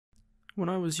When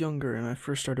I was younger and I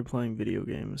first started playing video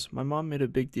games, my mom made a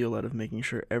big deal out of making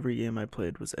sure every game I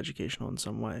played was educational in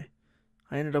some way.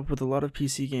 I ended up with a lot of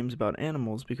PC games about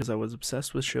animals because I was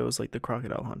obsessed with shows like The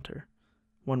Crocodile Hunter.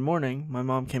 One morning, my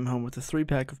mom came home with a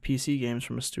 3-pack of PC games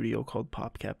from a studio called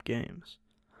PopCap Games.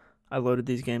 I loaded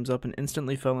these games up and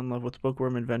instantly fell in love with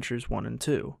Bookworm Adventures 1 and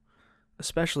 2.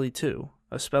 Especially 2,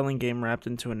 a spelling game wrapped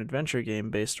into an adventure game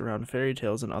based around fairy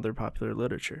tales and other popular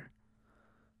literature.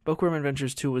 Bookworm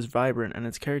Adventures 2 was vibrant and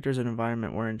its characters and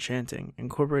environment were enchanting,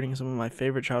 incorporating some of my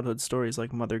favorite childhood stories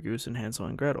like Mother Goose and Hansel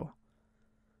and Gretel.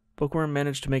 Bookworm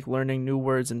managed to make learning new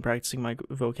words and practicing my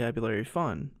vocabulary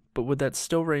fun, but would that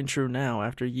still reign true now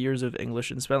after years of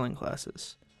English and spelling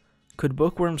classes? Could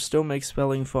Bookworm still make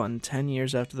spelling fun 10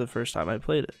 years after the first time I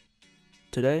played it?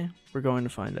 Today, we're going to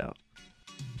find out.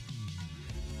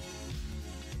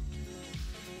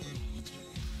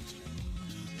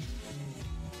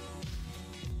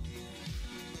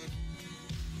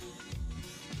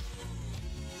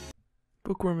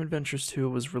 Bookworm Adventures 2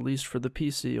 was released for the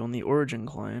PC on the Origin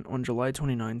client on July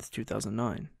 29,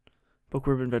 2009.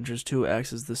 Bookworm Adventures 2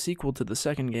 acts as the sequel to the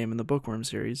second game in the Bookworm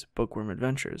series, Bookworm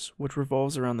Adventures, which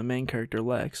revolves around the main character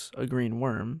Lex, a green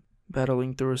worm,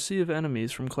 battling through a sea of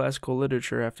enemies from classical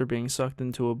literature after being sucked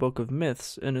into a book of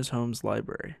myths in his home's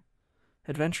library.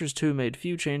 Adventures 2 made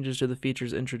few changes to the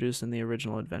features introduced in the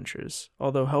original Adventures,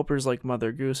 although helpers like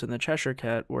Mother Goose and the Cheshire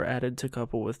Cat were added to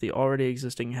couple with the already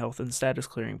existing health and status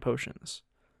clearing potions.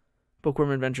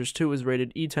 Bookworm Adventures 2 is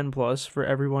rated E10+ for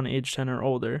everyone age 10 or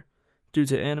older, due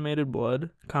to animated blood,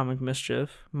 comic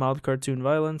mischief, mild cartoon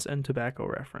violence, and tobacco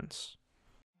reference.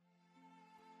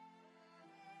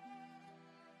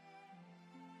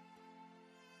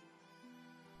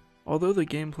 Although the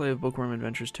gameplay of Bookworm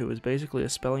Adventures 2 is basically a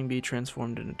spelling bee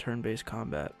transformed into turn-based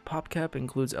combat, PopCap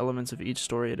includes elements of each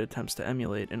story it attempts to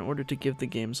emulate in order to give the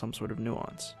game some sort of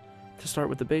nuance. To start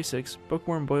with the basics,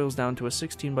 Bookworm boils down to a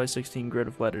 16x16 grid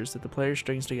of letters that the player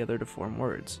strings together to form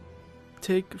words.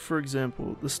 Take, for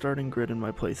example, the starting grid in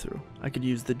my playthrough. I could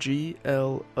use the G,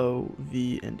 L, O,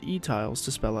 V, and E tiles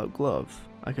to spell out glove.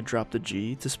 I could drop the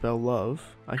G to spell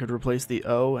love. I could replace the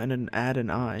O and add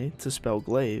an I to spell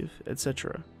glaive,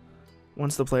 etc.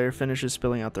 Once the player finishes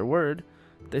spelling out their word,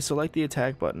 they select the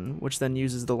attack button, which then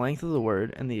uses the length of the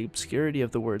word and the obscurity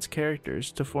of the word's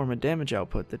characters to form a damage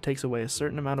output that takes away a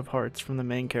certain amount of hearts from the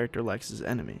main character Lex's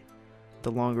enemy.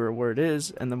 The longer a word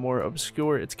is, and the more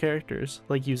obscure its characters,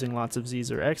 like using lots of Z's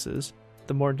or X's,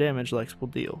 the more damage Lex will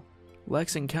deal.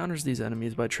 Lex encounters these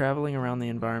enemies by traveling around the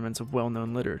environments of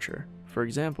well-known literature. For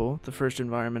example, the first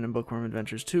environment in Bookworm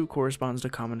Adventures 2 corresponds to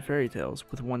common fairy tales,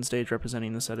 with one stage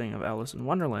representing the setting of Alice in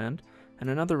Wonderland, and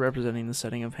another representing the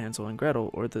setting of Hansel and Gretel,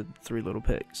 or the Three Little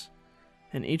Pigs.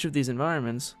 In each of these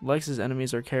environments, Lex's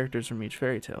enemies are characters from each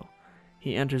fairy tale.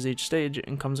 He enters each stage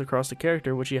and comes across a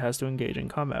character which he has to engage in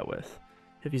combat with.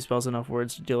 If he spells enough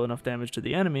words to deal enough damage to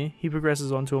the enemy, he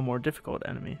progresses onto a more difficult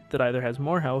enemy, that either has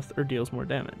more health or deals more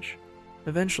damage.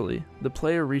 Eventually, the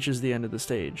player reaches the end of the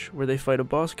stage, where they fight a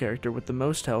boss character with the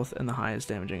most health and the highest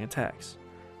damaging attacks.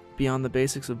 Beyond the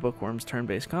basics of Bookworm's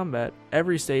turn-based combat,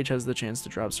 every stage has the chance to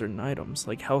drop certain items,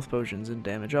 like health potions and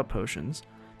damage up potions,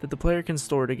 that the player can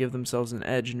store to give themselves an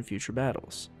edge in future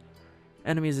battles.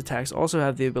 Enemies' attacks also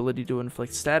have the ability to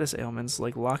inflict status ailments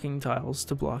like locking tiles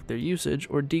to block their usage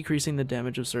or decreasing the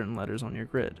damage of certain letters on your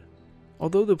grid.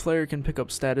 Although the player can pick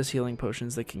up status healing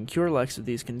potions that can cure Lex of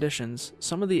these conditions,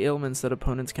 some of the ailments that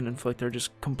opponents can inflict are just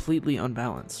completely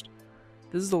unbalanced.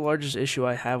 This is the largest issue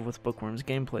I have with Bookworm's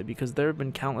gameplay because there have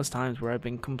been countless times where I've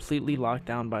been completely locked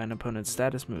down by an opponent's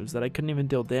status moves that I couldn't even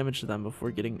deal damage to them before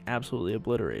getting absolutely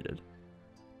obliterated.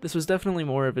 This was definitely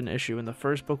more of an issue in the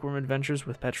first Bookworm Adventures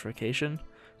with petrification,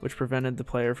 which prevented the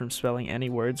player from spelling any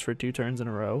words for 2 turns in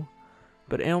a row,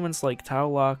 but ailments like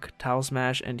tile lock, tile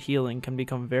smash, and healing can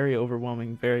become very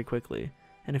overwhelming very quickly,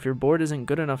 and if your board isn't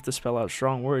good enough to spell out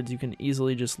strong words, you can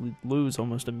easily just lose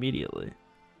almost immediately.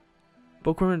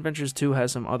 Bookworm Adventures 2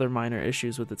 has some other minor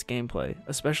issues with its gameplay,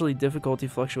 especially difficulty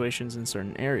fluctuations in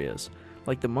certain areas,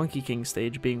 like the Monkey King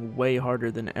stage being way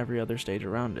harder than every other stage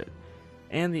around it,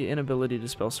 and the inability to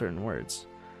spell certain words.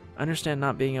 I understand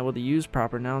not being able to use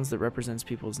proper nouns that represents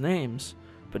people's names,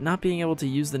 but not being able to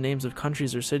use the names of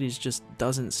countries or cities just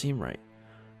doesn't seem right.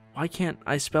 Why can't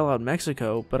I spell out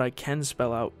Mexico, but I can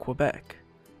spell out Quebec?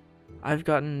 I've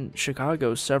gotten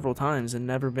Chicago several times and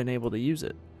never been able to use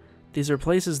it. These are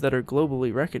places that are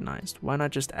globally recognized, why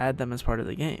not just add them as part of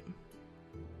the game?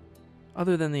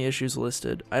 Other than the issues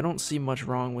listed, I don't see much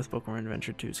wrong with Bookworm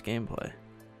Adventure 2's gameplay.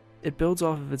 It builds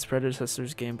off of its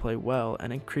predecessor's gameplay well,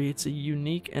 and it creates a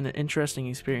unique and interesting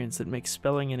experience that makes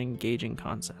spelling an engaging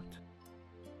concept.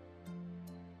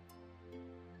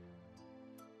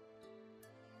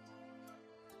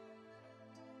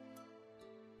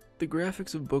 The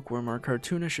graphics of Bookworm are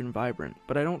cartoonish and vibrant,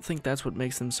 but I don't think that's what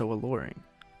makes them so alluring.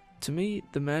 To me,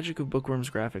 the magic of Bookworm's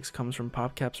graphics comes from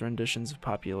PopCap's renditions of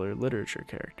popular literature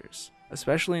characters.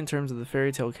 Especially in terms of the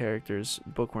fairy tale characters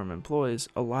Bookworm employs,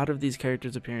 a lot of these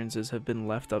characters' appearances have been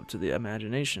left up to the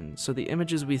imagination, so the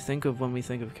images we think of when we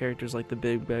think of characters like the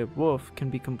Big Bad Wolf can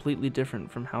be completely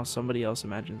different from how somebody else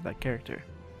imagines that character.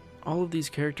 All of these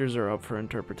characters are up for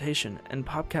interpretation, and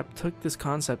PopCap took this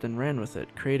concept and ran with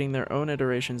it, creating their own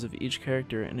iterations of each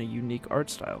character in a unique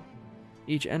art style.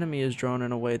 Each enemy is drawn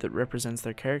in a way that represents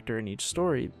their character in each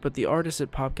story, but the artists at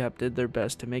PopCap did their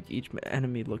best to make each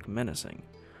enemy look menacing.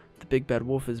 The Big Bad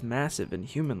Wolf is massive and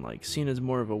human-like, seen as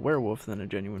more of a werewolf than a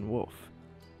genuine wolf.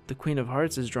 The Queen of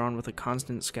Hearts is drawn with a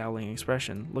constant scowling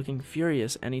expression, looking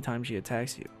furious anytime she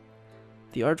attacks you.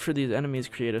 The art for these enemies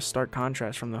create a stark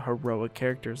contrast from the heroic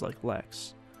characters like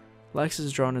Lex. Lex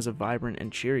is drawn as a vibrant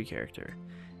and cheery character.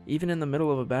 Even in the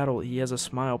middle of a battle, he has a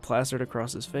smile plastered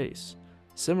across his face.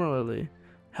 Similarly,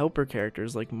 helper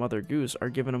characters like Mother Goose are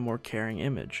given a more caring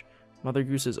image. Mother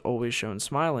Goose is always shown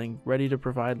smiling, ready to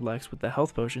provide Lex with the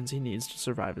health potions he needs to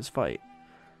survive his fight.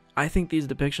 I think these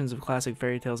depictions of classic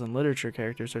fairy tales and literature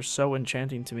characters are so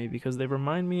enchanting to me because they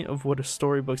remind me of what a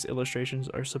storybook's illustrations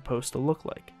are supposed to look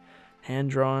like.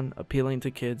 Hand-drawn, appealing to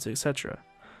kids, etc.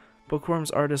 Bookworm's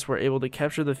artists were able to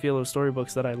capture the feel of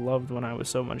storybooks that I loved when I was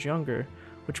so much younger,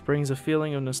 which brings a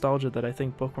feeling of nostalgia that I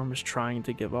think Bookworm is trying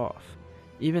to give off.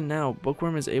 Even now,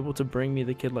 Bookworm is able to bring me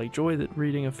the kid-like joy that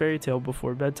reading a fairy tale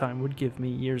before bedtime would give me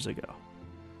years ago.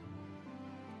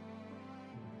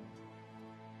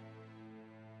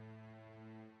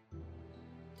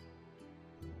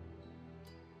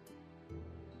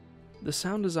 The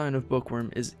sound design of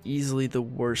Bookworm is easily the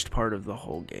worst part of the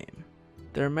whole game.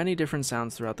 There are many different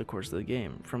sounds throughout the course of the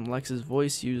game, from Lex's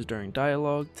voice used during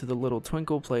dialogue, to the little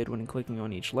twinkle played when clicking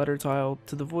on each letter tile,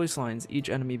 to the voice lines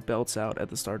each enemy belts out at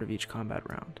the start of each combat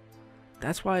round.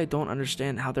 That's why I don't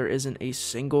understand how there isn't a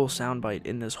single soundbite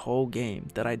in this whole game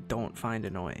that I don't find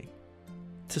annoying.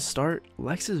 To start,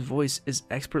 Lex's voice is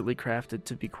expertly crafted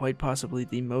to be quite possibly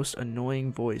the most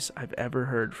annoying voice I've ever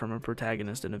heard from a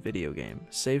protagonist in a video game,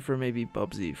 save for maybe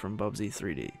Bubsy from Bubsy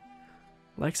 3D.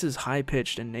 Lex is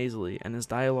high-pitched and nasally, and his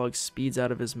dialogue speeds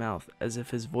out of his mouth as if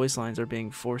his voice lines are being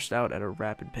forced out at a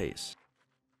rapid pace.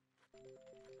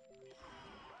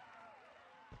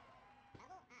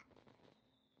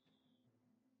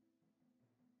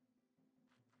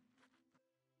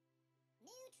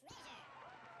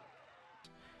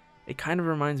 It kind of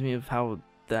reminds me of how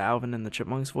the Alvin and the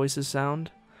Chipmunks voices sound,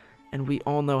 and we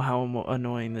all know how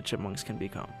annoying the Chipmunks can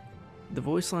become. The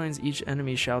voice lines each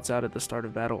enemy shouts out at the start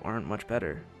of battle aren't much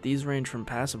better. These range from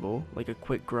passable, like a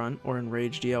quick grunt or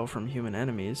enraged yell from human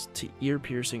enemies, to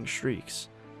ear-piercing shrieks,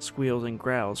 squeals, and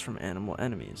growls from animal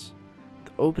enemies.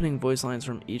 The opening voice lines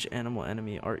from each animal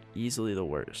enemy are easily the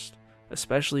worst,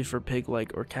 especially for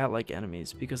pig-like or cat-like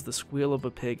enemies, because the squeal of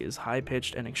a pig is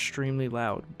high-pitched and extremely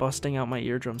loud, busting out my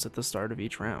eardrums at the start of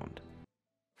each round.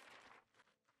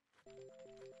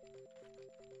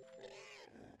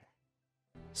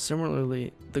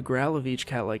 Similarly, the growl of each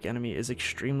cat-like enemy is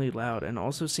extremely loud and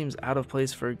also seems out of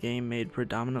place for a game made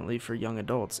predominantly for young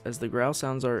adults, as the growl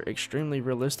sounds are extremely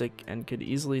realistic and could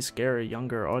easily scare a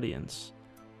younger audience.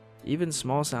 Even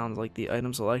small sounds like the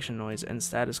item selection noise and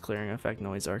status clearing effect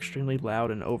noise are extremely loud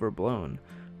and overblown,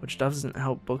 which doesn't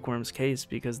help Bookworm's case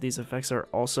because these effects are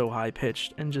also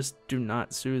high-pitched and just do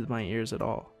not soothe my ears at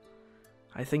all.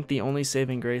 I think the only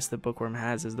saving grace that Bookworm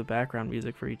has is the background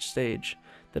music for each stage,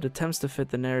 that attempts to fit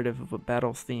the narrative of a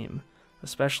battle theme,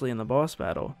 especially in the boss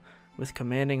battle, with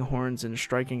commanding horns and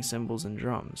striking cymbals and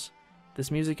drums. This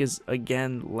music is,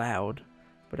 again, loud,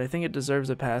 but I think it deserves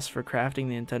a pass for crafting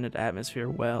the intended atmosphere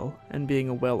well and being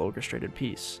a well-orchestrated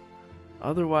piece.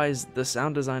 Otherwise, the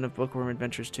sound design of Bookworm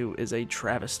Adventures 2 is a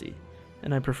travesty,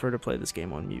 and I prefer to play this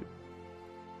game on mute.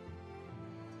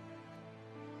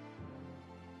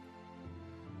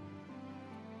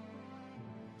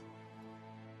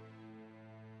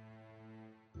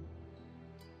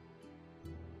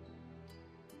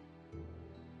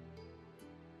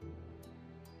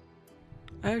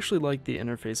 I actually like the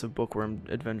interface of Bookworm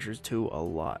Adventures 2 a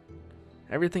lot.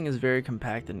 Everything is very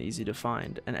compact and easy to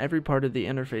find, and every part of the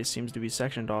interface seems to be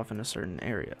sectioned off in a certain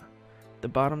area. The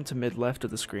bottom to mid left of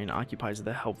the screen occupies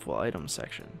the Helpful Items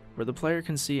section, where the player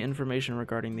can see information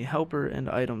regarding the helper and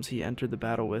items he entered the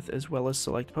battle with, as well as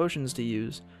select potions to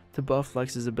use to buff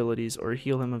Lex's abilities or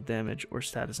heal him of damage or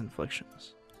status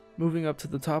inflictions. Moving up to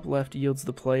the top left yields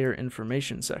the Player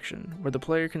Information section, where the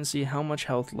player can see how much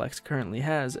health Lex currently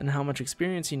has and how much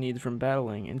experience he needs from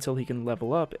battling until he can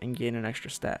level up and gain an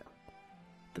extra stat.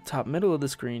 The top middle of the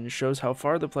screen shows how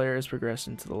far the player has progressed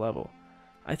into the level.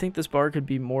 I think this bar could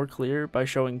be more clear by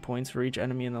showing points for each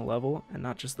enemy in the level, and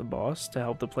not just the boss, to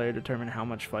help the player determine how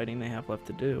much fighting they have left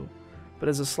to do. But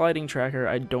as a sliding tracker,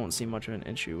 I don't see much of an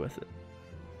issue with it.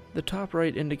 The top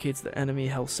right indicates the enemy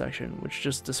health section, which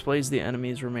just displays the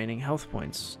enemy's remaining health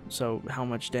points, so how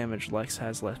much damage Lex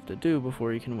has left to do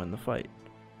before he can win the fight.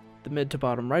 The mid to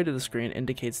bottom right of the screen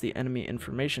indicates the enemy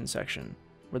information section,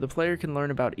 where the player can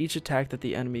learn about each attack that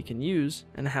the enemy can use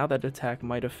and how that attack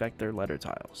might affect their letter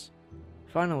tiles.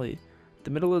 Finally,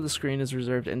 the middle of the screen is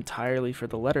reserved entirely for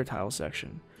the letter tile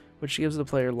section, which gives the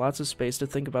player lots of space to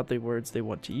think about the words they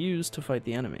want to use to fight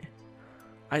the enemy.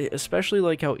 I especially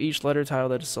like how each letter tile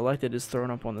that is selected is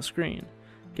thrown up on the screen,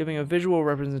 giving a visual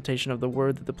representation of the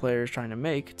word that the player is trying to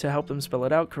make to help them spell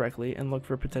it out correctly and look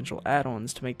for potential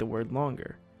add-ons to make the word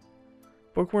longer.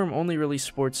 Bookworm only really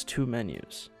sports two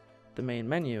menus: the main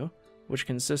menu, which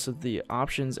consists of the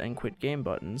Options and Quit Game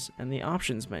buttons, and the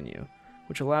Options menu,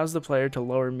 which allows the player to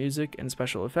lower music and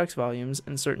special effects volumes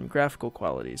and certain graphical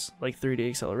qualities, like 3D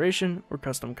acceleration or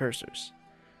custom cursors.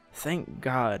 Thank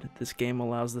God this game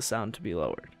allows the sound to be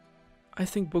lowered. I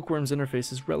think Bookworm's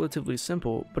interface is relatively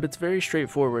simple, but it's very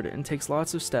straightforward and takes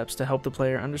lots of steps to help the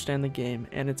player understand the game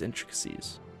and its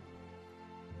intricacies.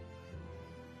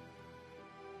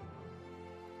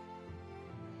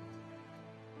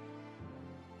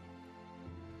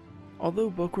 Although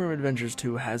Bookworm Adventures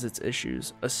 2 has its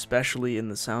issues, especially in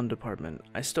the sound department,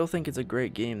 I still think it's a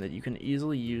great game that you can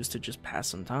easily use to just pass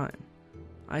some time.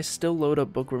 I still load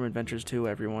up Bookworm Adventures 2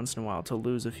 every once in a while to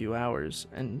lose a few hours,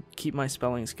 and keep my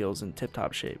spelling skills in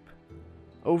tip-top shape.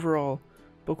 Overall,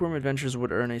 Bookworm Adventures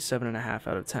would earn a 7.5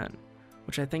 out of 10,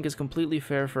 which I think is completely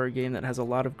fair for a game that has a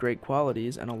lot of great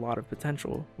qualities and a lot of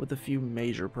potential, with a few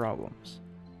major problems.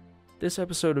 This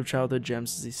episode of Childhood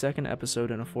Gems is the second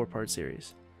episode in a 4-part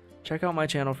series. Check out my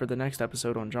channel for the next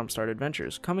episode on Jumpstart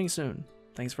Adventures, coming soon.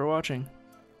 Thanks for watching.